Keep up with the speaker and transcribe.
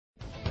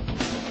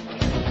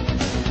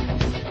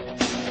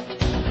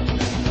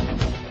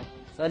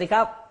Sawadee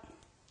krap.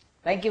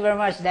 Thank you very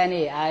much,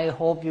 Danny. I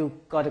hope you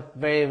got a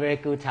very, very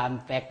good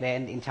time back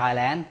then in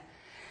Thailand.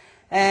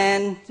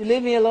 And you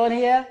leave me alone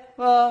here,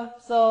 well,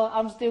 so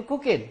I'm still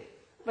cooking.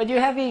 But you're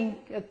having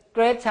a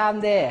great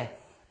time there.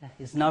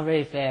 It's not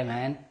very fair,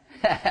 man.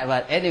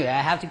 But anyway,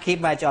 I have to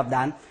keep my job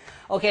done.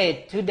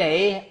 Okay,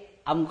 today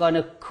I'm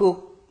gonna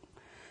cook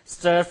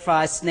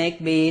stir-fried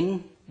snake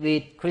bean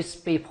with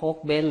crispy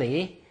pork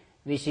belly,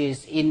 which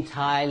is in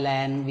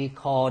Thailand we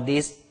call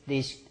this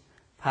dish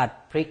ผัด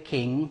พริก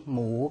ขิงห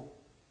มู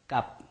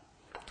กับ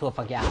ถั่ว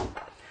ฝักยาว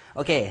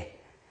Okay,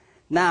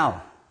 now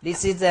this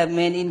is the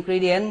main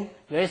ingredient,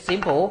 very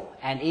simple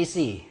and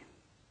easy,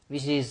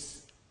 which is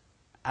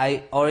I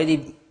already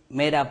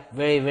made up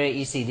very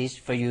easy dish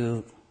for you.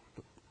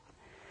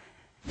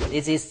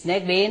 This is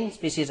snake bean,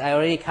 which is I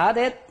already cut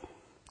it.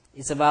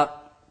 It's about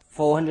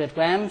 400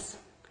 grams,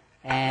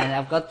 and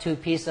I've got two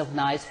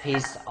nice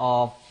pieces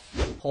of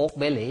pork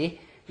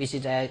belly, which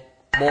is I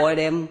boil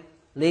them,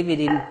 leave it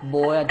in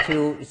boil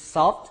until it's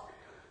soft.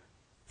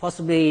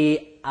 Possibly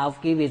I'll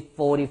give it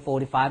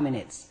 40-45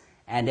 minutes,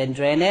 and then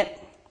drain it,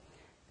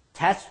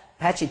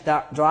 patch it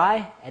dry,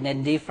 and then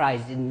deep fry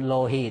it in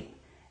low heat.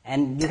 And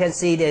you can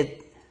see that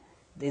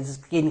the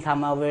skin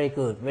come out very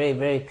good,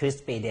 very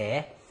crispy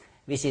there,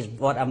 which is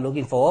what I'm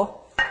looking for.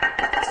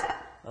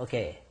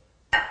 Okay,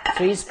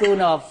 3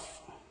 spoons of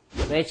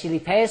red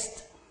chili paste,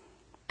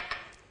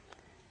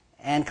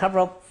 and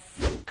couple of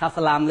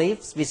kaffir lime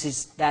leaves, which is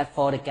that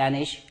for the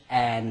garnish,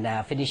 and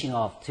finishing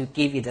off to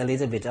give it a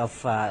little bit of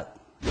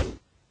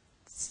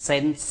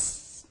scent,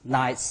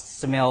 nice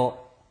smell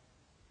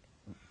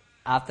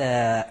after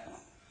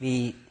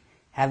we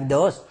have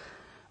those.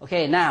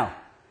 Okay, now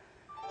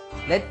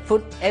let's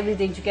put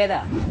everything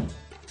together.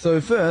 So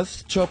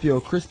first, chop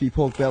your crispy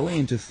pork belly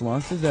into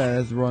slices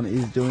as Ron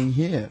is doing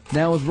here.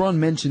 Now, as Ron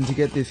mentioned, to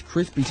get this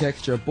crispy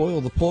texture,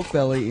 boil the pork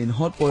belly in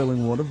hot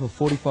boiling water for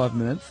 45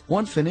 minutes.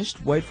 Once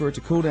finished, wait for it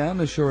to cool down,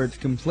 ensure it's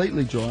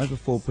completely dry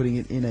before putting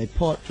it in a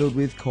pot filled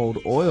with cold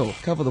oil.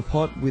 Cover the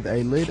pot with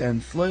a lid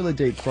and slowly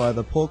deep fry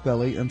the pork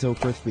belly until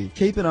crispy.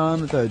 Keep an eye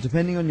on it though,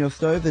 depending on your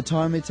stove, the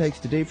time it takes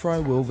to deep fry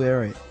will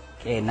vary.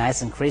 Okay,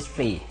 nice and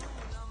crispy.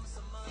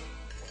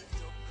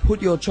 Put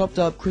your chopped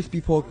up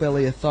crispy pork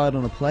belly aside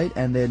on a plate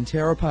and then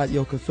tear apart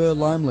your kaffir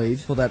lime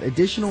leaves for that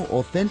additional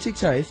authentic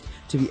taste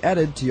to be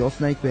added to your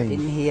snake beans.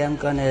 In here I'm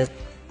gonna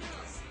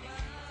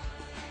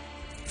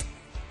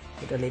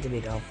put a little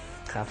bit of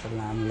kaffir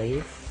lime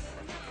leaf.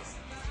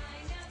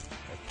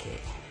 Okay.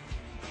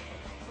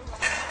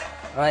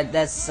 Alright,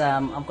 that's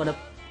I'm gonna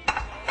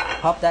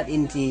pop that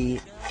in the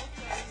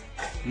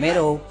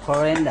metal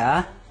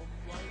colander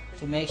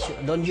to make sure.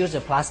 Don't use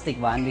a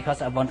plastic one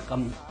because I'm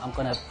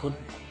gonna put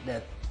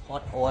the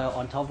hot oil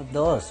on top of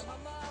those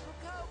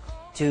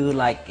to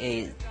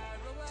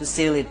to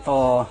seal it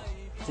to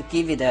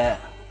give it a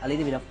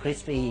little bit of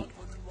crispy,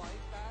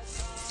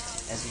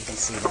 as you can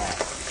see that.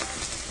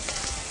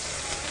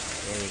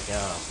 There we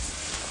go.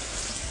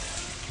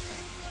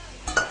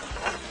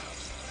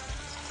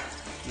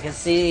 You can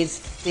see it's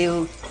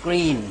still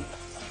green.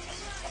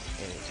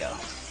 There we go.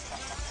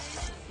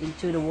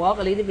 Into the wok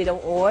a little bit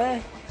of oil,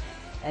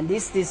 and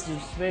this is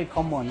very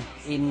common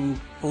in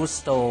food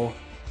store.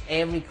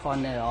 Every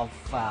corner of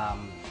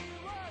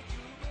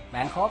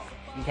Bangkok,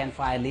 you can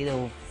find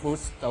little food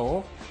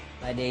store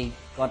where they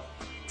got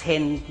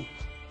 10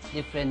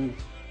 different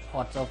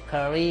pots of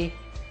curry,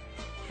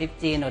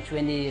 15 or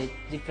 20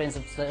 different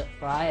stir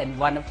fry, and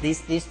one of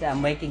these dishes that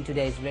I'm making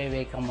today is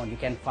very common. You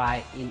can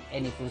find in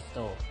any food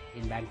store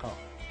in Bangkok.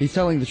 He's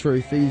telling the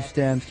truth. These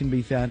stands can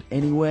be found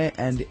anywhere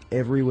and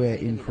everywhere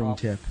in Krung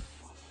Thep.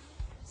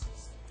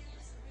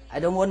 I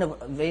don't want a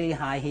very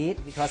high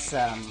heat because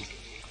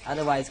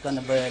otherwise it's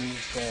gonna burn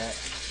the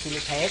chili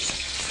paste.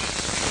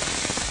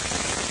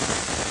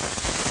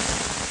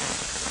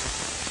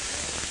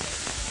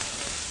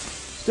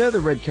 Stir the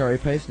red curry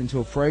paste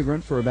until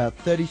fragrant for about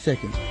 30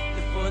 seconds.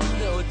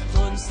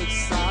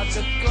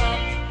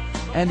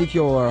 And if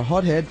you're a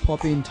hothead,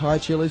 pop in Thai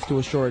chilies to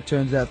assure it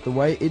turns out the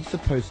way it's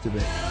supposed to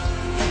be.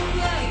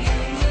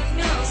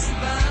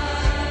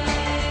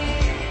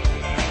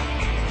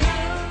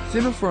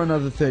 Simmer for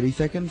another 30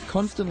 seconds,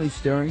 constantly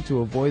stirring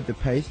to avoid the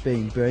paste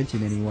being burnt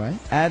in any way.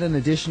 Add an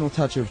additional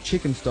touch of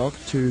chicken stock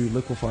to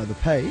liquefy the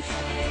paste.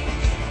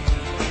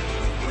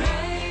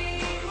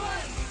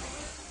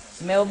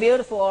 Smell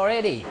beautiful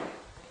already.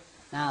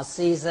 Now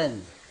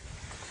season.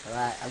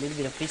 Alright, a little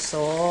bit of fish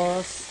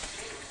sauce.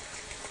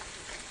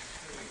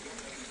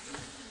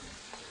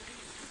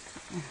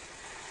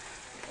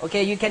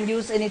 Okay, you can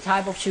use any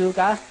type of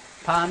sugar,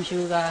 palm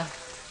sugar,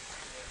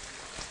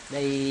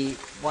 the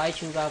white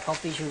sugar,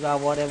 coffee sugar,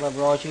 whatever,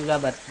 raw sugar,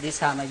 but this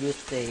time I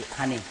use the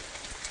honey.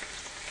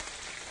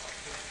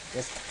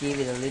 Just give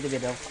it a little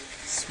bit of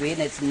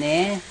sweetness in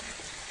there.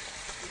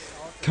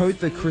 Coat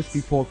the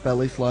crispy pork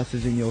belly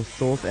slices in your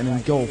sauce and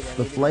engulf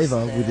the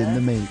flavour within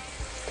the meat.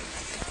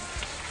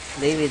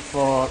 Leave it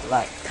for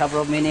like a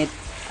couple of minutes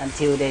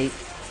until they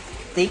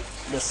thick,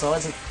 the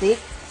sauce is thick,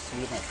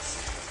 sweetness.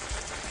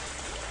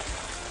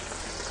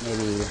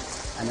 Maybe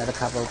another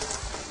couple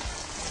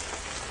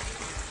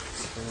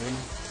spoon,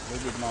 a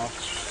little bit more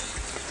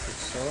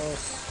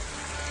sauce.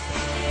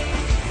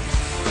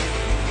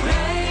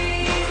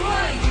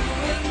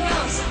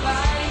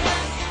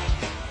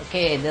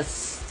 Okay, the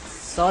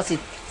sauce is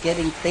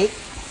getting thick,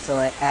 so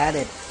I add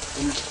it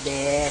in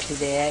there. To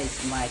there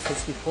is my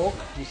crispy pork,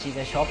 which you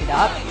can chop it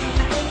up.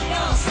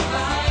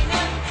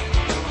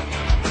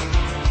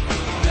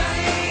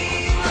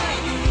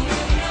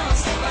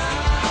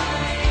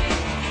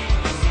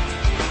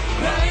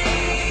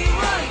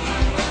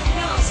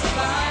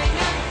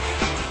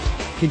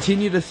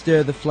 Continue to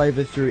stir the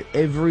flavour through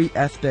every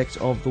aspect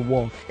of the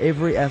wok,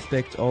 every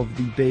aspect of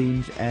the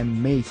beans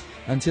and meat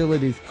until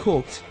it is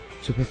cooked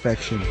to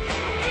perfection.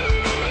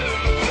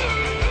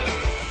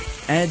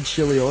 Add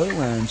chili oil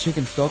and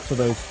chicken stock for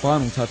those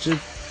final touches.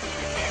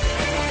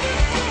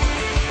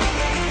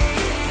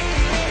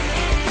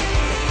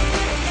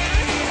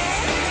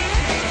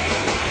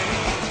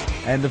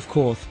 And of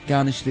course,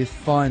 garnish this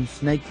fine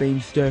snake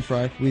bean stir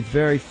fry with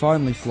very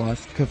finely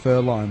sliced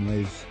kaffir lime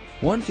leaves.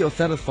 Once you're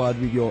satisfied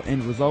with your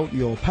end result,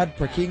 your pad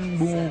praking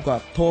mu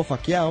gat to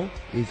phak yao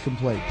is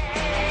complete.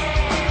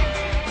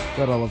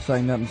 God, I love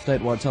saying that on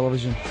statewide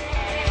television.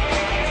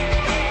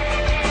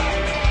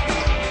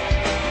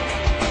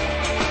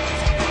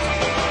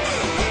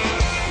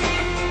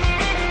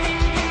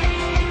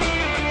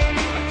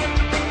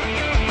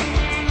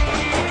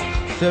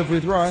 Serve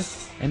with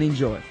rice and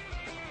enjoy.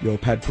 Your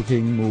pad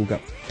cooking mu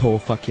gat to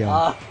phak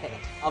yao. Okay,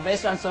 our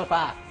best one so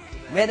far.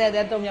 Better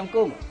than Tom Yum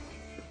Goong.